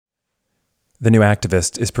The New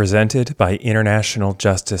Activist is presented by International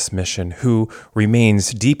Justice Mission, who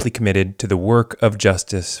remains deeply committed to the work of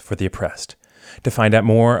justice for the oppressed. To find out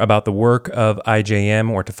more about the work of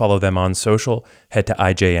IJM or to follow them on social, head to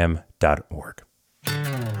ijm.org.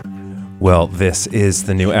 Well, this is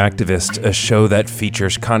The New Activist, a show that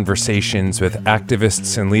features conversations with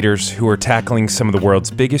activists and leaders who are tackling some of the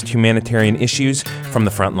world's biggest humanitarian issues from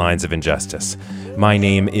the front lines of injustice. My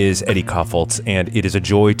name is Eddie Koffoltz, and it is a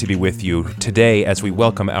joy to be with you today as we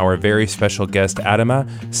welcome our very special guest, Adama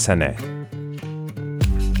Sanneh.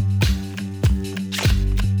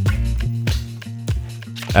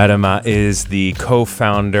 Adama is the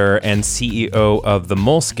co-founder and CEO of the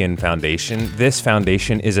Moleskine Foundation. This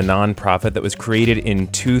foundation is a nonprofit that was created in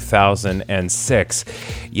 2006.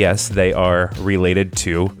 Yes, they are related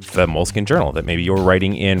to the Moleskine Journal that maybe you're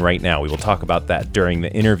writing in right now. We will talk about that during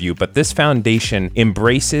the interview. But this foundation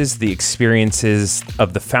embraces the experiences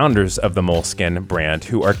of the founders of the Moleskine brand,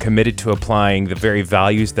 who are committed to applying the very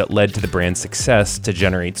values that led to the brand's success to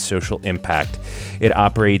generate social impact. It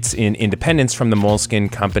operates in independence from the Moleskine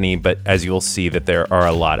company, but as you'll see that there are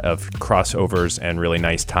a lot of crossovers and really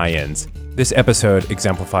nice tie-ins. This episode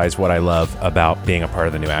exemplifies what I love about being a part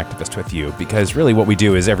of The New Activist with you, because really what we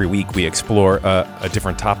do is every week we explore a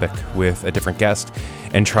different topic with a different guest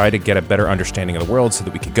and try to get a better understanding of the world so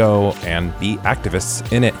that we could go and be activists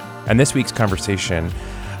in it. And this week's conversation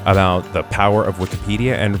about the power of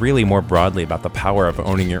Wikipedia and really more broadly about the power of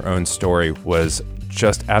owning your own story was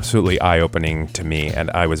just absolutely eye-opening to me, and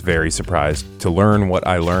I was very surprised to learn what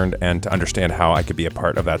I learned and to understand how I could be a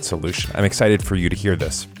part of that solution. I'm excited for you to hear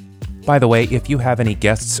this. By the way, if you have any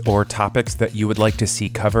guests or topics that you would like to see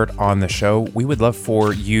covered on the show, we would love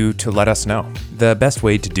for you to let us know. The best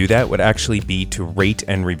way to do that would actually be to rate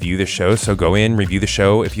and review the show. So go in, review the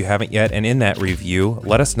show if you haven't yet, and in that review,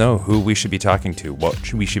 let us know who we should be talking to,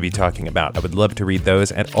 what we should be talking about. I would love to read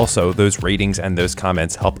those, and also those ratings and those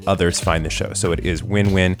comments help others find the show. So it is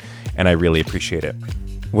win-win, and I really appreciate it.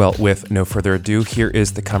 Well, with no further ado, here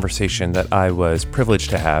is the conversation that I was privileged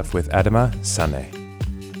to have with Adama Sanneh.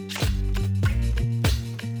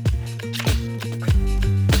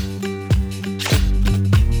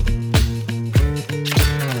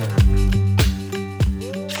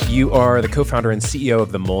 You are the co-founder and CEO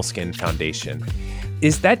of the Moleskine Foundation.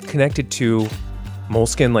 Is that connected to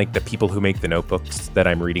Moleskine, like the people who make the notebooks that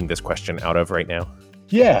I'm reading this question out of right now?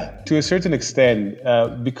 Yeah, to a certain extent,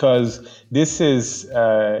 because this is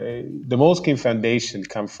the Moleskine Foundation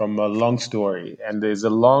comes from a long story, and there's a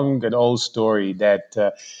long and old story that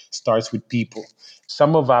starts with people.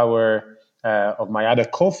 Some of my other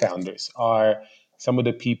co-founders are some of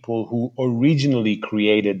the people who originally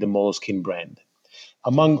created the Moleskine brand.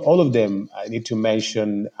 Among all of them, I need to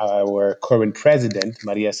mention our current president,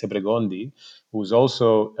 Maria Sebregondi, who is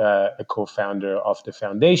also a co-founder of the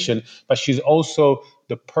foundation, but she's also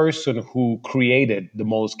the person who created the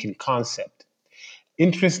Moleskine concept.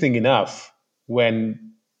 Interesting enough,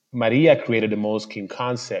 when Maria created the Moleskine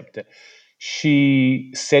concept, she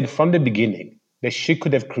said from the beginning that she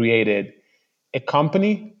could have created a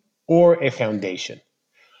company or a foundation,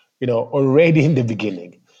 already in the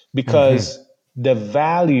beginning, Mm-hmm. because the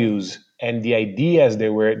values and the ideas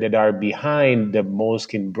that are behind the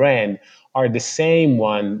Moleskine brand are the same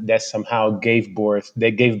one that somehow gave birth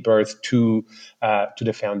to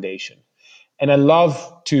the foundation. And I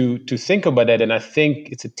love to think about that, and I think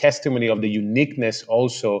it's a testimony of the uniqueness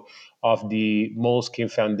also of the Moleskine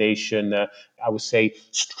Foundation. I would say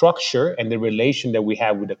structure and the relation that we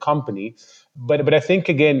have with the company. But I think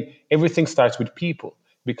again, everything starts with people,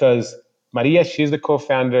 because Maria, she's the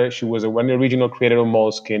co-founder. She was one of the original creator of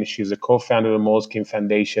Moleskine. She's a co-founder of the Moleskine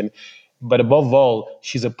Foundation. But above all,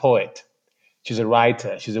 she's a poet. She's a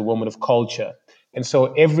writer. She's a woman of culture. And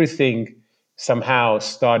so everything somehow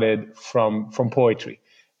started from poetry.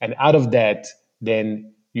 And out of that,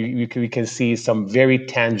 then we can see some very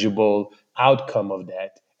tangible outcome of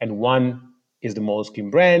that. And one is the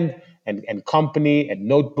Moleskine brand and company and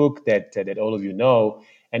notebook that all of you know.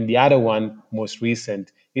 And the other one, most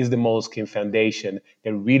recent, is the Moleskine Foundation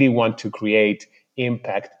that really want to create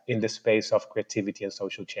impact in the space of creativity and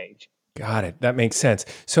social change. Got it. That makes sense.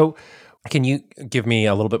 So can you give me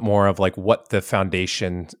a little bit more of like what the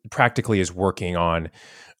foundation practically is working on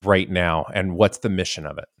right now and what's the mission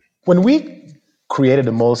of it? When we created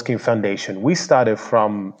the Moleskine Foundation, we started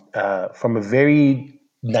from a very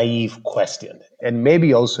naive question, and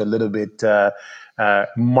maybe also a little bit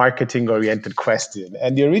marketing oriented question.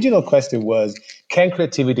 And the original question was, can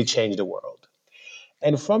creativity change the world?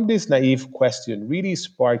 And from this naive question really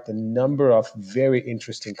sparked a number of very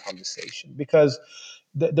interesting conversation, because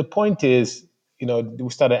the point is, we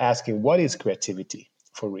started asking, what is creativity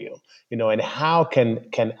for real? And how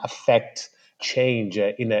can affect change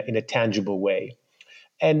in a tangible way?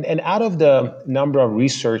 And out of the number of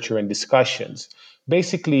researcher and discussions,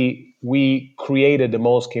 basically we created the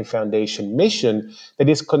Moleskine Foundation mission that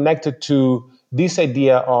is connected to this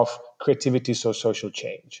idea of creativity for social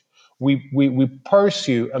change. We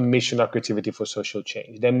pursue a mission of creativity for social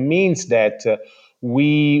change. That means that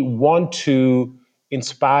we want to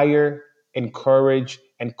inspire, encourage,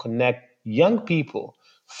 and connect young people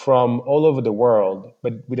from all over the world,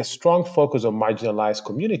 but with a strong focus on marginalized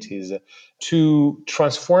communities, to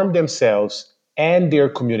transform themselves and their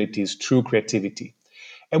communities through creativity.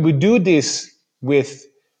 And we do this with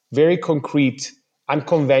very concrete,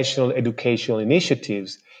 unconventional educational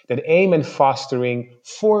initiatives that aim at fostering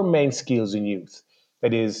four main skills in youth.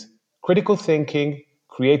 That is critical thinking,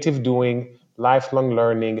 creative doing, lifelong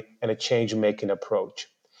learning, and a change making approach.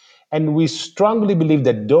 And we strongly believe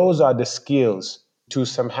that those are the skills to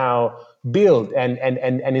somehow build and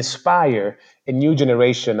inspire a new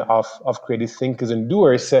generation of creative thinkers and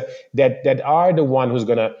doers that are the one who's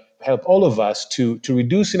going to help all of us to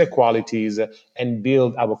reduce inequalities and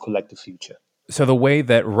build our collective future. So the way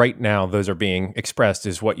that right now those are being expressed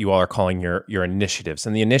is what you all are calling your initiatives,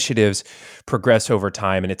 and the initiatives progress over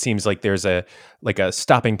time. And it seems like there's a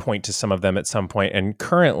stopping point to some of them at some point. And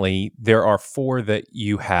currently there are four that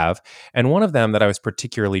you have, and one of them that I was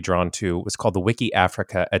particularly drawn to was called the Wiki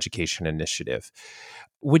Africa Education Initiative.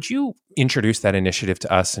 Would you introduce that initiative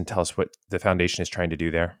to us and tell us what the foundation is trying to do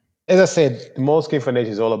there? As I said, the Moleskine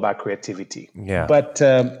Foundation is all about creativity, Yeah. but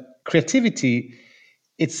creativity,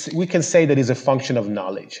 it's we can say that is a function of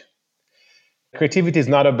knowledge. Creativity is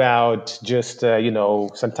not about just,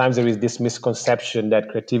 sometimes there is this misconception that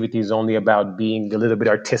creativity is only about being a little bit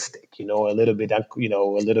artistic, a little bit, a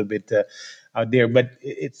little bit out there, but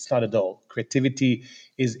it's not at all. Creativity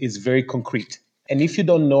is very concrete. And if you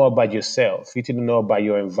don't know about yourself, if you don't know about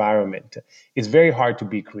your environment, it's very hard to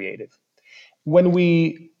be creative. When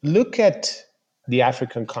we look at the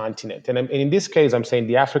African continent, and in this case, I'm saying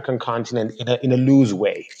the African continent in a loose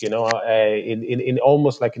way, in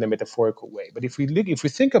almost like in a metaphorical way. But if we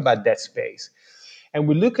think about that space, and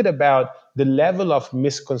we look at about the level of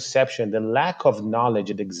misconception, the lack of knowledge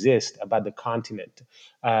that exists about the continent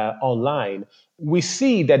online, we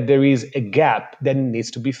see that there is a gap that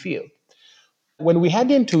needs to be filled. When we had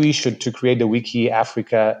the intuition to create the Wiki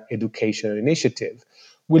Africa Education Initiative,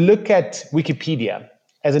 we look at Wikipedia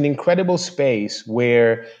as an incredible space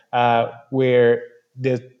where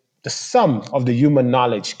the sum of the human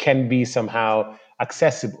knowledge can be somehow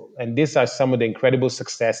accessible. And these are some of the incredible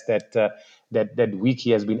success that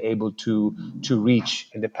Wiki has been able to reach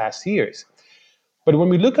in the past years. But when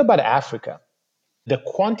we look about Africa, the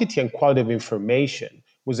quantity and quality of information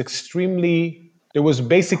was extremely, there was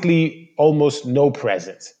basically almost no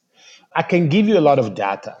presence. I can give you a lot of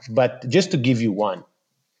data, but just to give you one,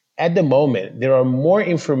 at the moment, there are more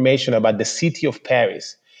information about the city of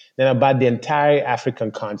Paris than about the entire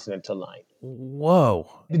African continent aligned. Whoa.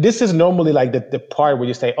 This is normally like the part where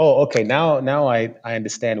you say, oh, okay, now I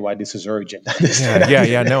understand why this is urgent. I Yeah, understand. yeah,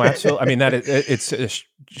 yeah. No, absolutely. I mean, it's a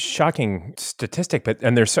shocking statistic, but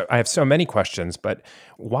and I have so many questions, but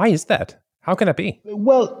why is that? How can it be?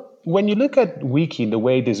 Well, when you look at Wiki, the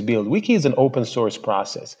way it is built, Wiki is an open source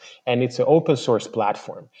process, and it's an open source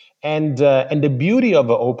platform. And the beauty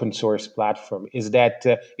of an open source platform is that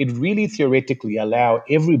it really theoretically allow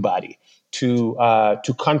everybody to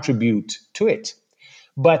contribute to it.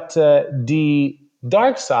 But the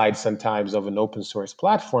dark side sometimes of an open source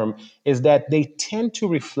platform is that they tend to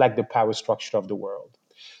reflect the power structure of the world.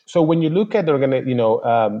 So when you look at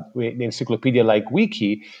the encyclopedia like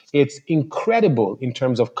Wiki, it's incredible in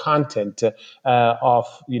terms of content of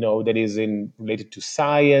that is in related to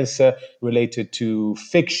science, related to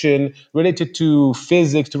fiction, related to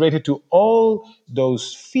physics, related to all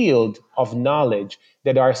those fields of knowledge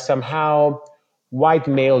that are somehow white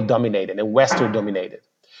male dominated and Western dominated.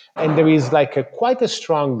 And there is like quite a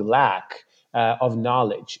strong lack of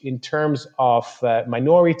knowledge in terms of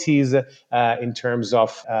minorities, in terms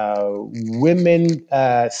of women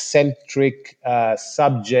centric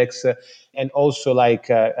subjects, and also like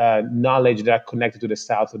knowledge that are connected to the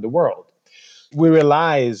south of the world. We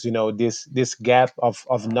realize, this gap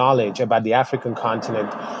of knowledge about the African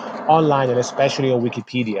continent online and especially on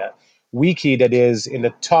Wikipedia, Wiki that is in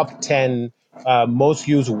the top 10 most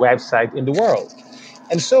used website in the world.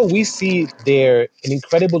 And so we see there an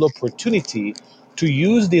incredible opportunity to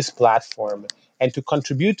use this platform and to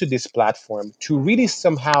contribute to this platform to really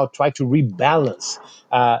somehow try to rebalance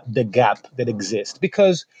the gap that exists.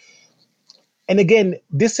 Because And again,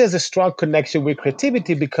 this has a strong connection with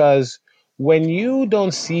creativity because when you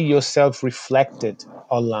don't see yourself reflected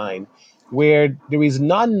online, where there is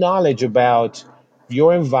non knowledge about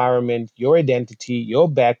your environment, your identity, your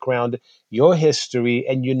background, your history,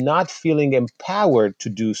 and you're not feeling empowered to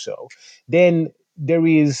do so, then there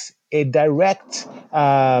is a direct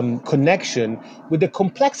connection with the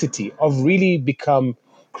complexity of really become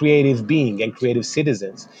creative being and creative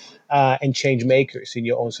citizens and change makers in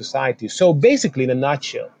your own society. So basically, in a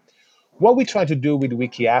nutshell, what we try to do with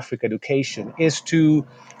Wiki Africa Education is to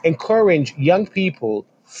encourage young people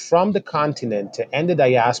from the continent and the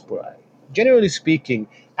diaspora, generally speaking,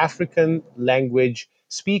 African language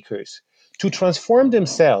speakers, to transform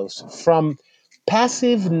themselves from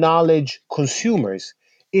passive knowledge consumers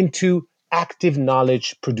into active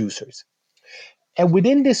knowledge producers. And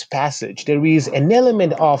within this passage, there is an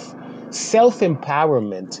element of self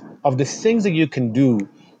empowerment of the things that you can do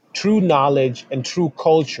through knowledge and through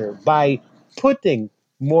culture by putting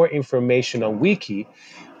more information on Wiki.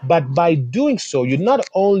 But by doing so, you're not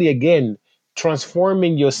only, again,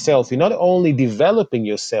 transforming yourself, you're not only developing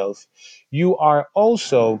yourself, you are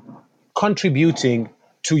also contributing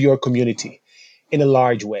to your community in a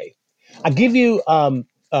large way. I'll give you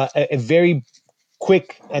a very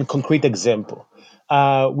quick and concrete example.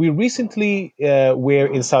 We recently were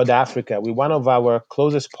in South Africa with one of our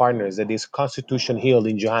closest partners, that is Constitution Hill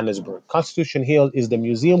in Johannesburg. Constitution Hill is the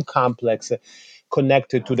museum complex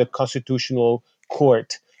connected to the Constitutional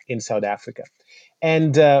Court in South Africa.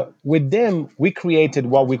 And with them, we created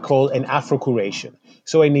what we call an Afro curation.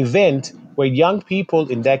 So, an event where young people,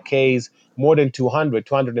 in that case, more than 200,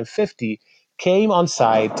 250, came on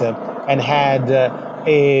site and had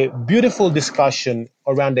a beautiful discussion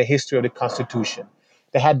around the history of the Constitution.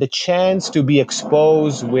 They had the chance to be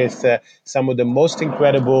exposed with some of the most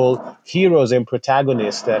incredible heroes and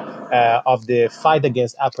protagonists of the fight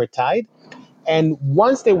against apartheid. And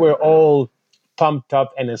once they were all pumped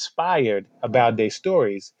up and inspired about their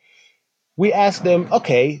stories, we asked them,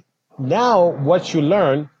 okay, now what you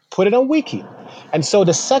learn, put it on Wiki. And so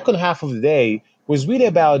the second half of the day was really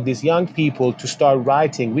about these young people to start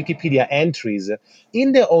writing Wikipedia entries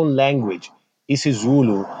in their own language,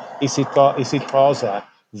 isiZulu, isiXhosa,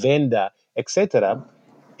 Venda, etc.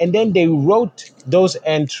 And then they wrote those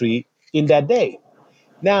entries in that day.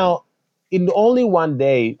 Now, in only one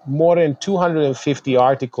day, more than 250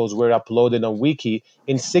 articles were uploaded on Wiki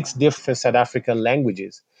in six different South African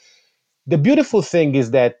languages. The beautiful thing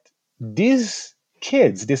is that these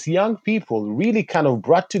kids, these young people, really kind of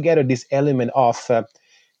brought together this element of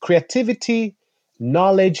creativity,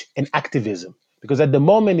 knowledge, and activism. Because at the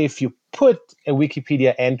moment, if you put a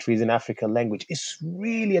Wikipedia entries in African language, it's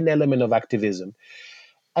really an element of activism.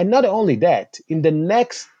 And not only that, in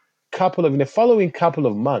the following couple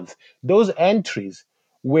of months, those entries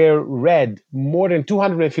were read more than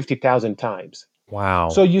 250,000 times. Wow.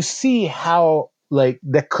 So you see how like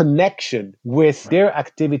the connection with their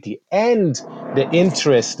activity and the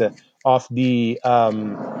interest of a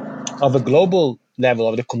global level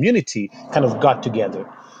of the community kind of got together.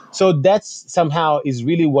 So that's somehow is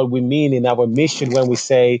really what we mean in our mission when we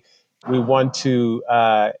say we want to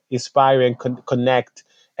inspire and connect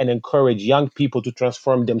and encourage young people to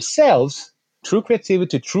transform themselves through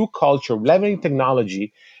creativity, through culture, leveraging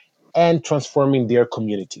technology, and transforming their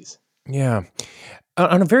communities. Yeah.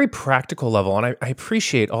 On a very practical level, and I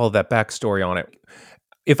appreciate all of that backstory on it.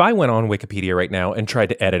 If I went on Wikipedia right now and tried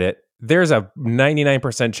to edit it, there's a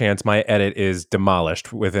 99% chance my edit is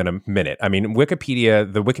demolished within a minute. I mean, the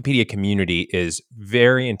Wikipedia community is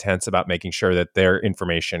very intense about making sure that their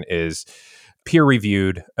information is peer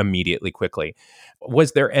reviewed immediately, quickly.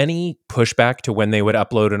 Was there any pushback to when they would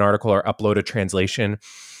upload an article or upload a translation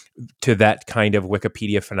to that kind of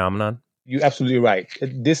Wikipedia phenomenon? You're absolutely right.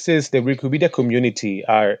 This is the Wikipedia community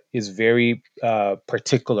are is very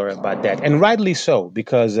particular about that, and rightly so,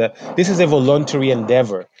 because this is a voluntary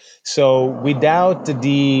endeavor. So without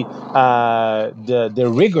the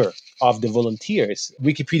rigor of the volunteers,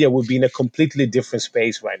 Wikipedia would be in a completely different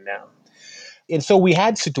space right now. And so we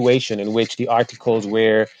had situation in which the articles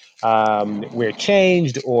were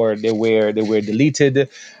changed or they were deleted.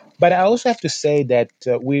 But I also have to say that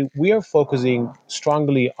we are focusing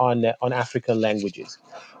strongly on African languages.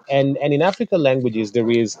 And in African languages,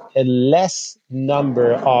 there is a less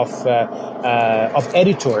number of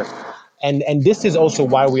editor, and this is also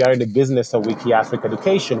why we are in the business of Wiki Africa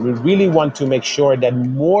Education. We really want to make sure that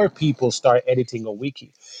more people start editing a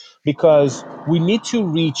wiki, because we need to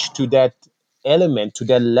reach to that element, to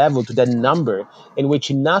that level, to that number in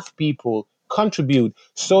which enough people contribute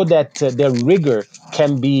so that the rigor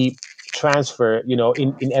can be transferred,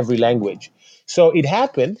 in every language. So it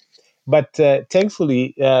happened, but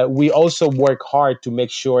thankfully, we also work hard to make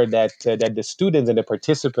sure that the students and the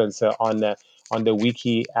participants on the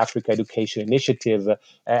Wiki Africa Education Initiative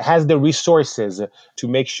has the resources to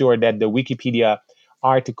make sure that the Wikipedia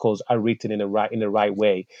articles are written in the right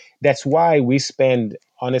way. That's why we spend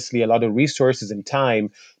honestly a lot of resources and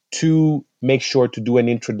time to make sure to do an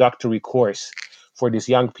introductory course for these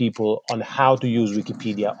young people on how to use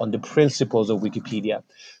Wikipedia, on the principles of Wikipedia,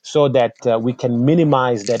 so that we can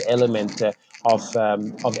minimize that element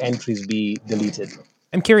of entries be deleted.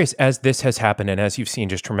 I'm curious, as this has happened and as you've seen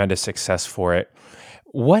just tremendous success for it,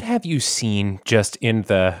 what have you seen just in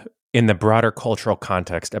the broader cultural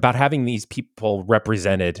context about having these people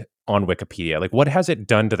represented on Wikipedia? Like, what has it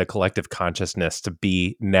done to the collective consciousness to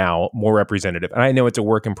be now more representative? And I know it's a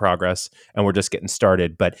work in progress and we're just getting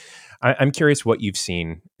started, but I'm curious what you've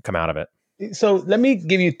seen come out of it. So let me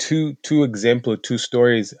give you two example, two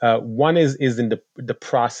stories. One is in the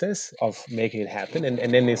process of making it happen, and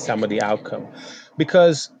then there's some of the outcome,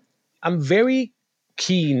 because I'm very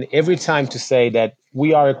keen every time to say that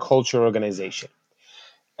we are a culture organization.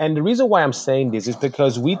 And the reason why I'm saying this is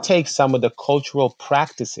because we take some of the cultural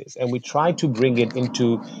practices and we try to bring it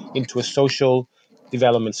into a social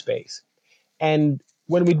development space. And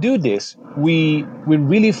when we do this, we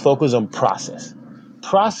really focus on process.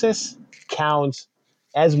 Process counts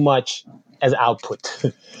as much as output,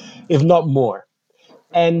 if not more.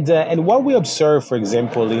 And what we observe, for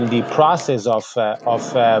example, in the process of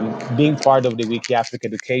being part of the Wiki Africa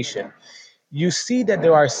Education, you see that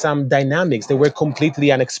there are some dynamics that were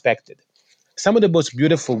completely unexpected. Some of the most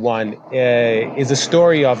beautiful one is a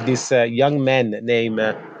story of this young man named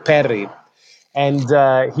Perry, and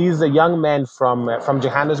he's a young man from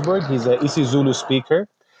Johannesburg. He's a isiZulu speaker.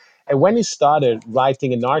 And when he started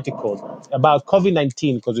writing an article about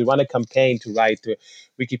COVID-19, because we run a campaign to write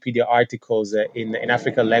Wikipedia articles in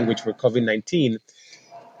African language for COVID-19,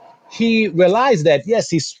 he realized that, yes,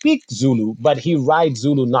 he speaks Zulu, but he writes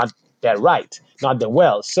Zulu not that right, not that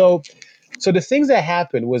well. So the things that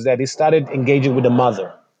happened was that he started engaging with the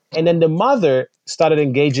mother. And then the mother started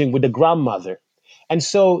engaging with the grandmother. And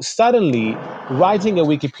so suddenly, writing a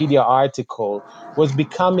Wikipedia article was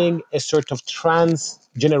becoming a sort of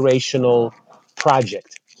transgenerational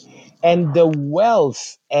project. And the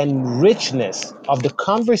wealth and richness of the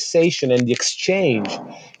conversation and the exchange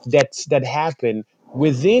that happened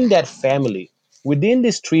within that family, within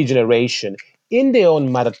this three generation, in their own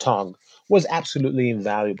mother tongue, was absolutely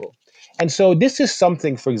invaluable. And so this is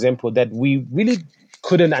something, for example, that we really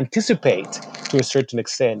couldn't anticipate to a certain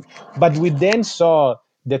extent. But we then saw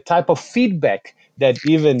the type of feedback that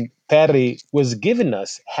even Perry was giving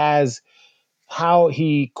us has how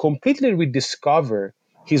he completely rediscovered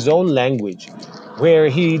his own language, where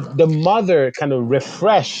the mother kind of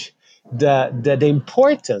refresh the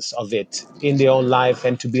importance of it in their own life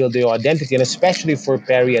and to build their identity, and especially for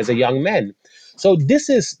Perry as a young man. So this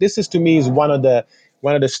is to me is one of the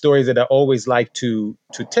stories that I always like to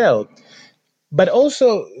tell. But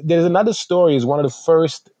also, there's another story. Is one of the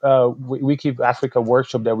first Wiki Africa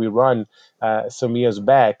workshop that we run some years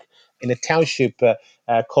back in a township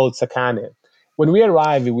called Sakane. When we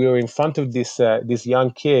arrived, we were in front of these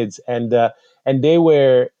young kids, and they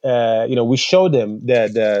were, we showed them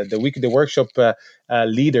the workshop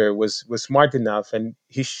leader was smart enough, and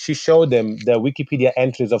she showed them the Wikipedia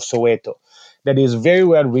entries of Soweto. That is very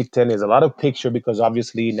well written. There's a lot of picture because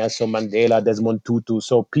obviously Nelson Mandela, Desmond Tutu,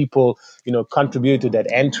 so people contribute to that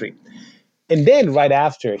entry. And then right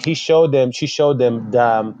after, she showed them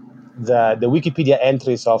the Wikipedia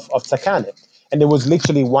entries of Tsakane, and there was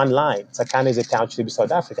literally one line: Tsakane is a township in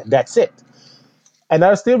South Africa. That's it. And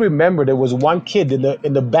I still remember there was one kid in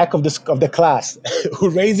the back of the class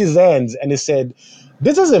who raised his hands and he said,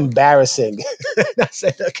 "This is embarrassing." And I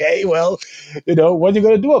said, "Okay, well, what are you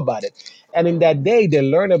going to do about it?" And in that day, they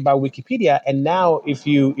learned about Wikipedia, and now if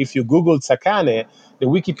you Google Sakane, the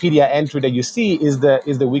Wikipedia entry that you see is the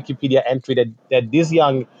Wikipedia entry that these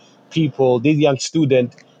young people, these young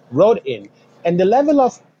student wrote in, and the level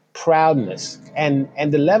of proudness and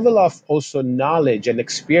the level of also knowledge and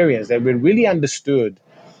experience that we really understood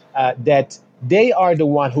that they are the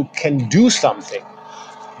one who can do something.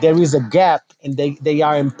 There is a gap, and they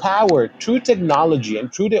are empowered through technology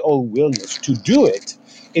and through their own willingness to do it.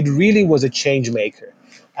 It really was a change maker.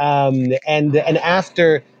 And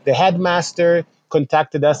after the headmaster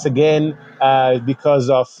contacted us again because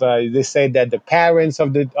of they said that the parents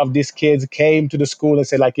of these kids came to the school and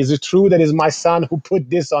said, like, is it true that it's my son who put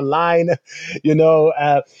this online? you know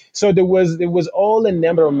so there was all a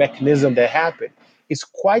number of mechanisms that happened. It's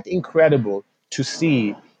quite incredible to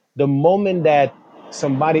see the moment that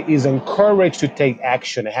somebody is encouraged to take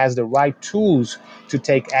action, has the right tools to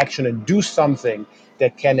take action and do something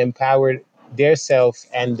that can empower themselves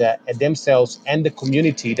and the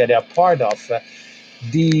community that they're part of,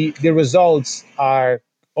 the results are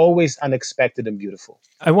always unexpected and beautiful.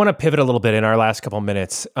 I want to pivot a little bit in our last couple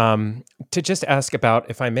minutes to just ask about,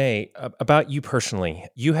 if I may, about you personally.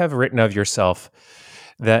 You have written of yourself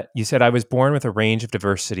that you said, I was born with a range of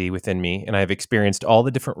diversity within me, and I have experienced all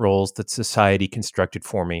the different roles that society constructed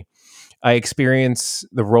for me. I experience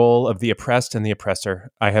the role of the oppressed and the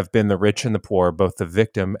oppressor. I have been the rich and the poor, both the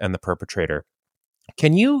victim and the perpetrator.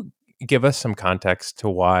 Can you give us some context to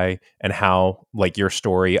why and how, like, your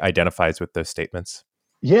story identifies with those statements?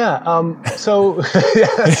 Yeah. So,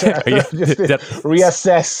 yeah, so Are you, just to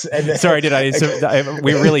reassess and sorry, did I,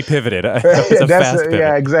 we really pivoted. That was a that's fast yeah,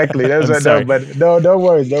 pivot. exactly. I'm No, sorry. but no, no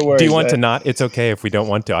worries, no Do you worries. want to not? It's okay if we don't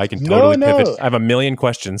want to. I can No, totally pivot. no, I have a million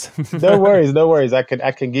questions. no worries, no worries. I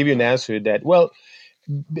can give you an answer to that. Well,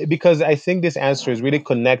 because I think this answer is really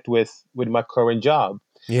connect with my current job,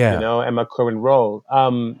 Yeah. and my current role.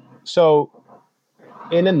 So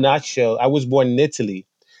in a nutshell, I was born in Italy,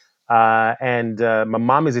 and my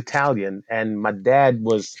mom is Italian, and my dad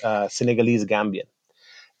was Senegalese Gambian.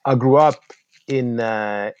 I grew up in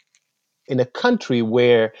in a country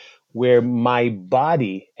where my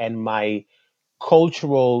body and my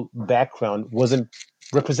cultural background wasn't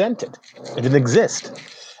represented. It didn't exist.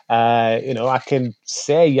 I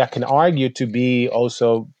can argue to be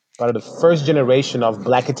also part of the first generation of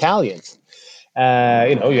Black Italians.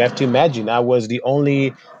 You have to imagine I was the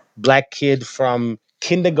only black kid from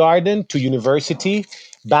kindergarten to university,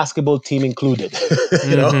 basketball team included.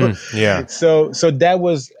 you know, Yeah. so that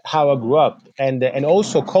was how I grew up, and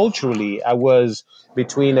also culturally, I was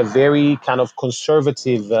between a very kind of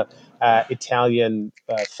conservative Italian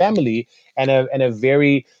family and a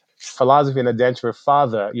very philosophy and adventure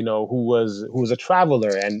father, who was a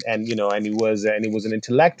traveler and he was an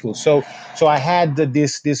intellectual. So I had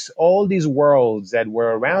this all these worlds that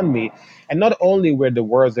were around me, and not only were the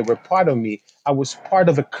worlds that were part of me, I was part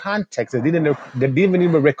of a context that didn't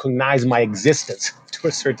even recognize my existence to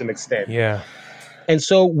a certain extent. Yeah. And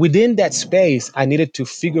so within that space, I needed to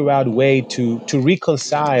figure out a way to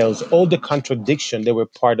reconcile all the contradiction that were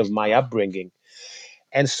part of my upbringing.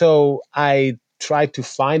 And so I tried to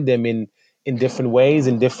find them in different ways,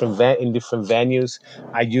 in different venues.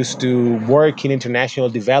 I used to work in international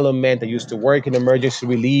development. I used to work in emergency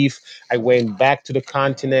relief. I went back to the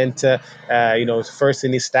continent, first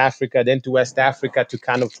in East Africa, then to West Africa, to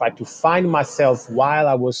kind of try to find myself while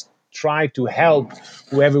I was trying to help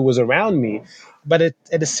whoever was around me. But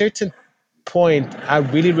at a certain point, I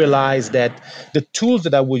really realized that the tools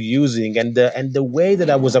that I was using and the way that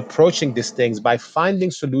I was approaching these things by finding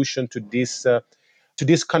solution to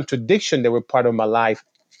this contradiction that were part of my life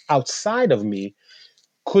outside of me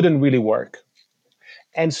couldn't really work.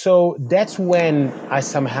 And so that's when I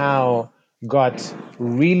somehow got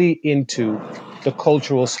really into the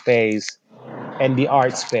cultural space and the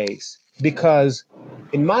art space, because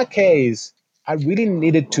in my case I really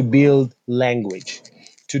needed to build language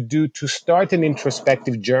to start an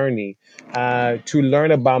introspective journey, to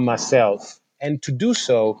learn about myself, and to do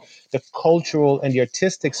so, the cultural and the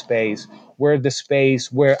artistic space were the space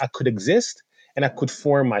where I could exist and I could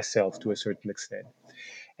form myself to a certain extent.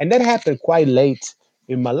 And that happened quite late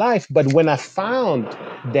in my life, but when I found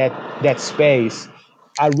that space,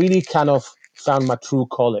 I really kind of found my true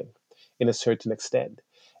calling in a certain extent.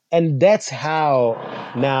 And that's how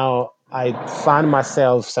now I find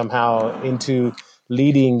myself somehow into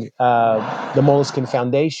leading the Moleskine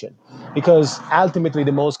Foundation, because ultimately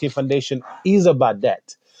the Moleskine Foundation is about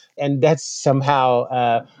that. And that's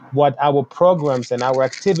somehow what our programs and our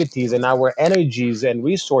activities and our energies and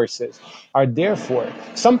resources are there for.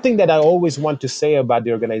 Something that I always want to say about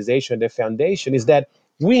the organization, the foundation, is that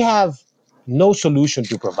we have no solution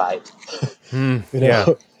to provide. You Yeah.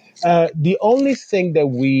 know, the only thing that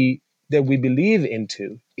we believe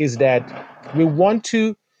into is that we want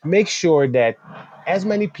to make sure that as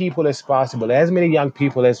many people as possible, as many young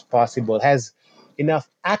people as possible, has enough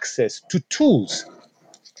access to tools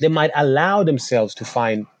that might allow themselves to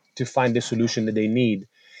find the solution that they need.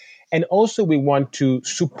 And also, we want to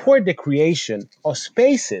support the creation of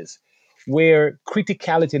spaces where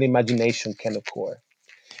criticality and imagination can occur.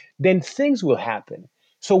 Then things will happen.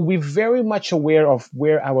 So we're very much aware of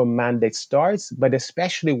where our mandate starts, but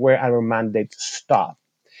especially where our mandate stops.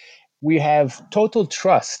 We have total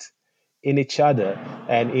trust in each other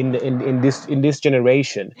and in this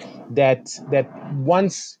generation, that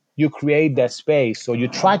once you create that space or you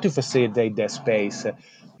try to facilitate that space,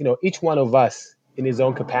 each one of us in his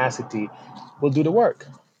own capacity will do the work.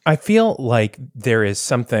 I feel like there is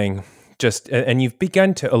something just, and you've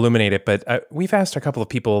begun to illuminate it, but we've asked a couple of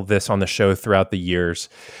people this on the show throughout the years.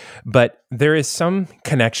 But there is some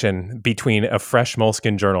connection between a fresh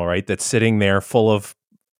Moleskin journal, right, that's sitting there full of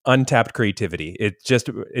untapped creativity.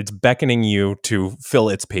 It's beckoning you to fill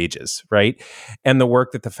its pages, right? And the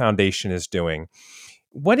work that the foundation is doing.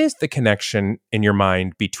 What is the connection in your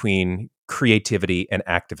mind between creativity and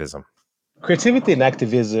activism? Creativity and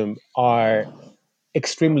activism are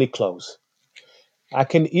extremely close. I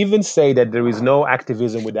can even say that there is no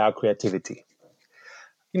activism without creativity.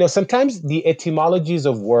 Sometimes the etymologies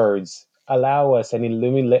of words allow us and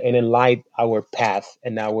illuminate and enlighten our path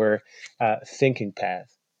and our thinking path.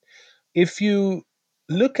 If you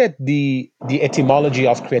look at the etymology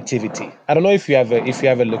of creativity, I don't know if you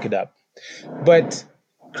ever look it up, but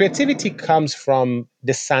creativity comes from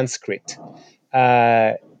the Sanskrit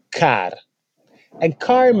uh, kar, and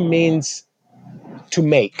kar means to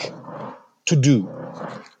make, to do,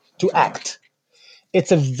 to act.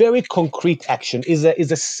 It's a very concrete action. Is a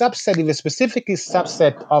subset, is a specifically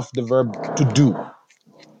subset of the verb to do,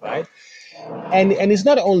 right? And it's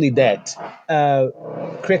not only that.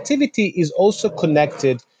 Creativity is also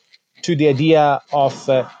connected to the idea of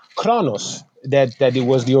Kronos, that it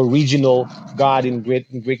was the original god in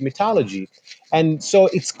Greek mythology, and so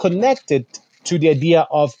it's connected to the idea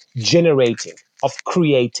of generating, of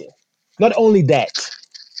creating. Not only that,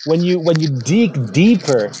 when you dig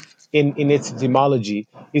deeper in its etymology,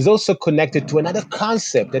 is also connected to another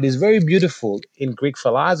concept that is very beautiful in Greek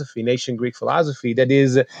philosophy, in ancient Greek philosophy, that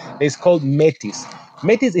is called metis.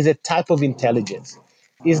 Metis is a type of intelligence.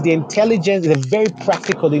 Is the intelligence, the very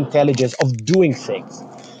practical intelligence of doing things.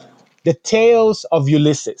 The tales of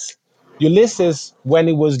Ulysses. Ulysses, when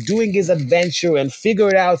he was doing his adventure and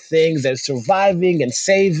figuring out things and surviving and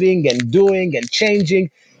saving and doing and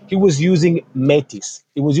changing, he was using metis.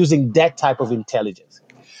 He was using that type of intelligence.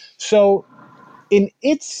 So, in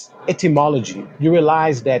its etymology, you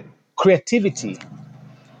realize that creativity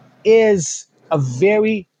is a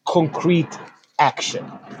very concrete action.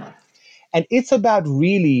 And it's about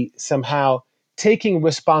really somehow taking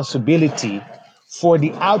responsibility for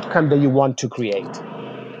the outcome that you want to create.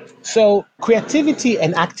 So, creativity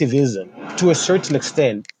and activism, to a certain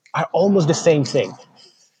extent, are almost the same thing.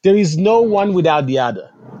 There is no one without the other.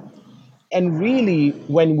 And really,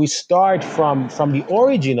 when we start from the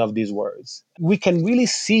origin of these words, we can really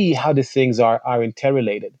see how the things are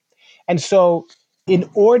interrelated. And so, in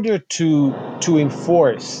order to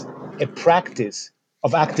enforce a practice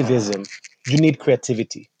of activism, you need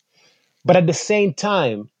creativity. But at the same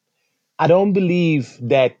time, I don't believe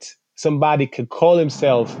that somebody could call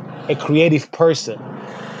himself a creative person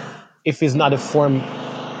if he's not a form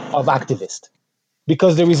of activist,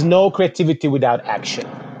 because there is no creativity without action.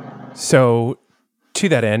 So, to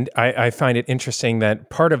that end, I find it interesting that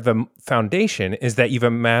part of the foundation is that you've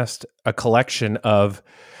amassed a collection of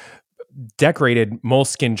decorated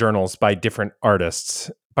moleskin journals by different artists.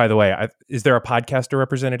 By the way, is there a podcaster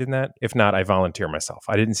represented in that? If not, I volunteer myself.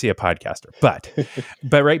 I didn't see a podcaster, but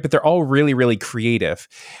they're all really, really creative.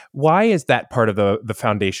 Why is that part of the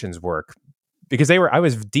foundation's work? Because I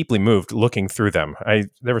was deeply moved looking through them.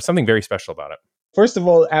 There was something very special about First of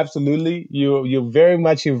all, absolutely, you're very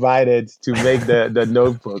much invited to make the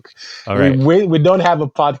notebook. All We, right, we we don't have a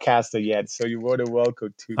podcaster yet, so you're more than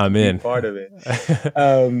welcome to I'm be in. part of it.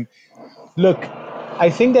 Um, Look, I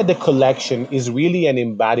think that the collection is really an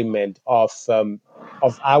embodiment of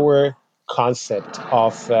our concept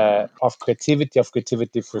of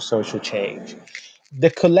creativity for social change. The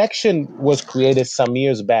collection was created some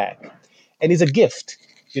years back and is a gift.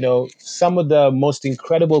 Some of the most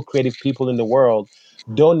incredible creative people in the world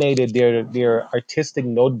donated their artistic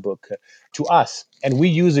notebook to us, and we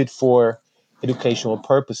use it for educational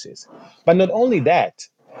purposes. But not only that,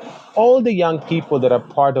 all the young people that are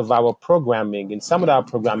part of our programming, in some of our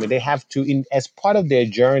programming, they have to, as part of their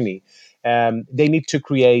journey, they need to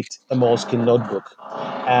create a Moleskine notebook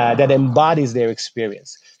that embodies their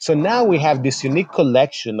experience. So now we have this unique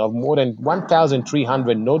collection of more than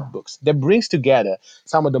 1,300 notebooks that brings together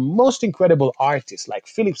some of the most incredible artists, like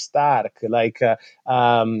Philip Stark, like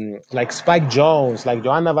Spike Jones, like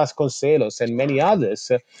Joanna Vasconcelos, and many others,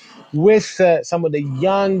 with some of the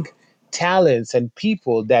young talents and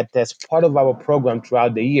people that's part of our program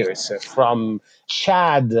throughout the years, from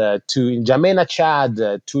Chad to N'Djamena, Chad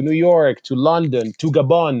to New York to London to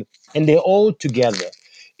Gabon, and they're all together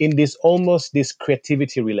in this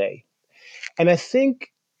creativity relay. And I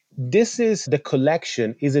think the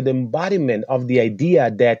collection is an embodiment of the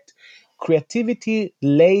idea that creativity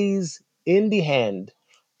lays in the hand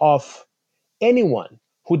of anyone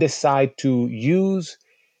who decide to use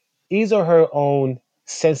his or her own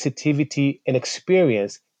sensitivity and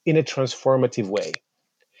experience in a transformative way.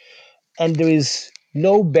 And there is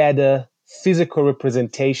no better physical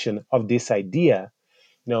representation of this idea,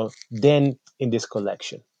 than in this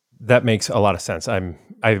collection. That makes a lot of sense.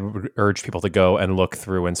 I would urge people to go and look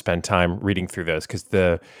through and spend time reading through those, because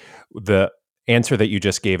the answer that you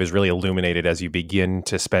just gave is really illuminated as you begin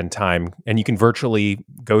to spend time, and you can virtually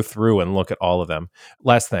go through and look at all of them.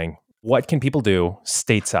 Last thing, what can people do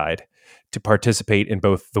stateside to participate in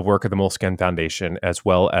both the work of the Moleskine Foundation as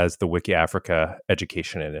well as the Wiki Africa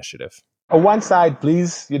Education Initiative? On one side,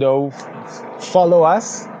 please, follow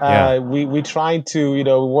us. Yeah. We trying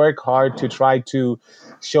to, work hard to try to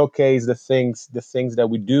showcase the things that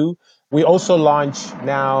we do. We also launch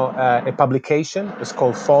now a publication. It's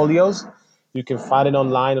called Folios. You can find it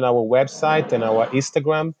online on our website and our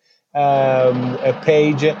Instagram a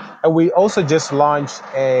page. And we also just launched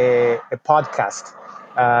a podcast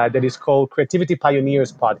that is called Creativity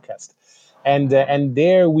Pioneers Podcast. And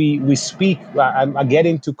there we speak. I get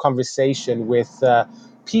into conversation with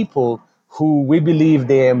people who we believe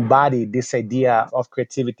they embody this idea of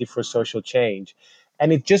creativity for social change,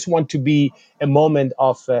 and it just want to be a moment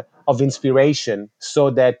of inspiration, so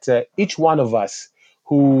that each one of us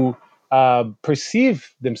who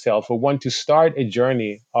perceive themselves or want to start a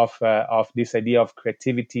journey of this idea of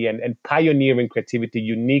creativity and pioneering creativity,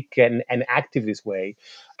 unique and activist way,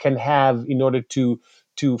 can have in order to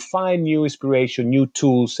find new inspiration, new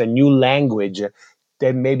tools, and new language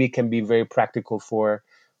that maybe can be very practical for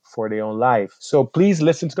their own life. So please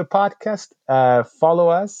listen to the podcast, follow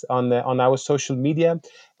us on our social media,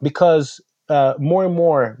 because more and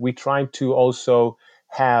more we're trying to also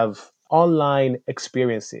have online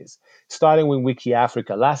experiences. Starting with Wiki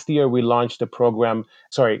Africa, last year we launched a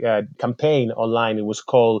campaign online. It was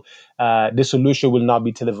called "The Solution Will Not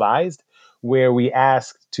Be Televised," where we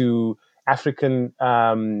asked to African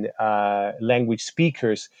language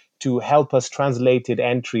speakers to help us translated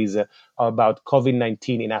entries about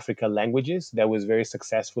COVID-19 in African languages. That was very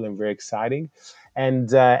successful and very exciting.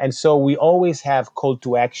 And so we always have call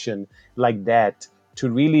to action like that to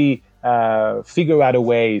really figure out a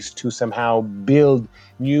ways to somehow build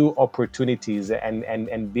new opportunities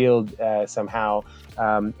and build somehow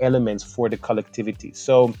elements for the collectivity.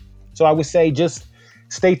 So I would say just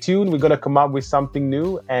stay tuned. We're going to come up with something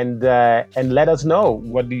new, and let us know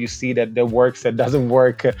what do you see that works, that doesn't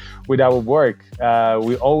work with our work.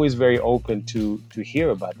 We're always very open to hear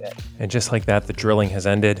about that. And just like that, the drilling has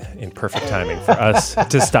ended in perfect timing for us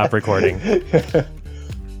to stop recording.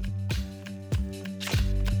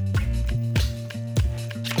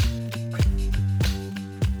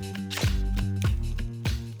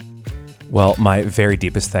 Well, my very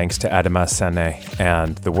deepest thanks to Adama Sanneh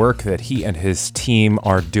and the work that he and his team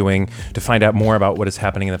are doing. To find out more about what is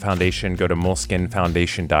happening in the foundation, go to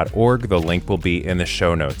moleskinefoundation.org. The link will be in the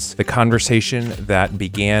show notes. The conversation that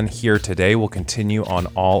began here today will continue on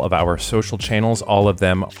all of our social channels. All of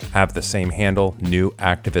them have the same handle, New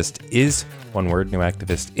Activist Is. One word, New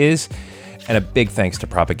Activist Is. And a big thanks to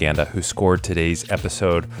Propaganda, who scored today's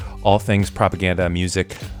episode. All things Propaganda,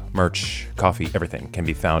 music, merch, coffee, everything can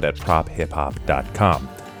be found at prophiphop.com.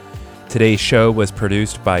 Today's show was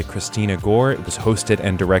produced by Christina Gore. It was hosted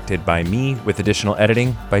and directed by me, with additional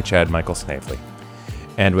editing by Chad Michael Snavely.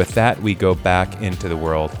 And with that, we go back into the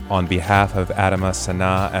world. On behalf of Adama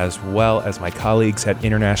Sanneh, as well as my colleagues at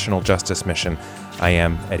International Justice Mission, I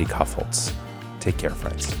am Eddie Kaufholz. Take care,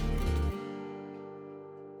 friends.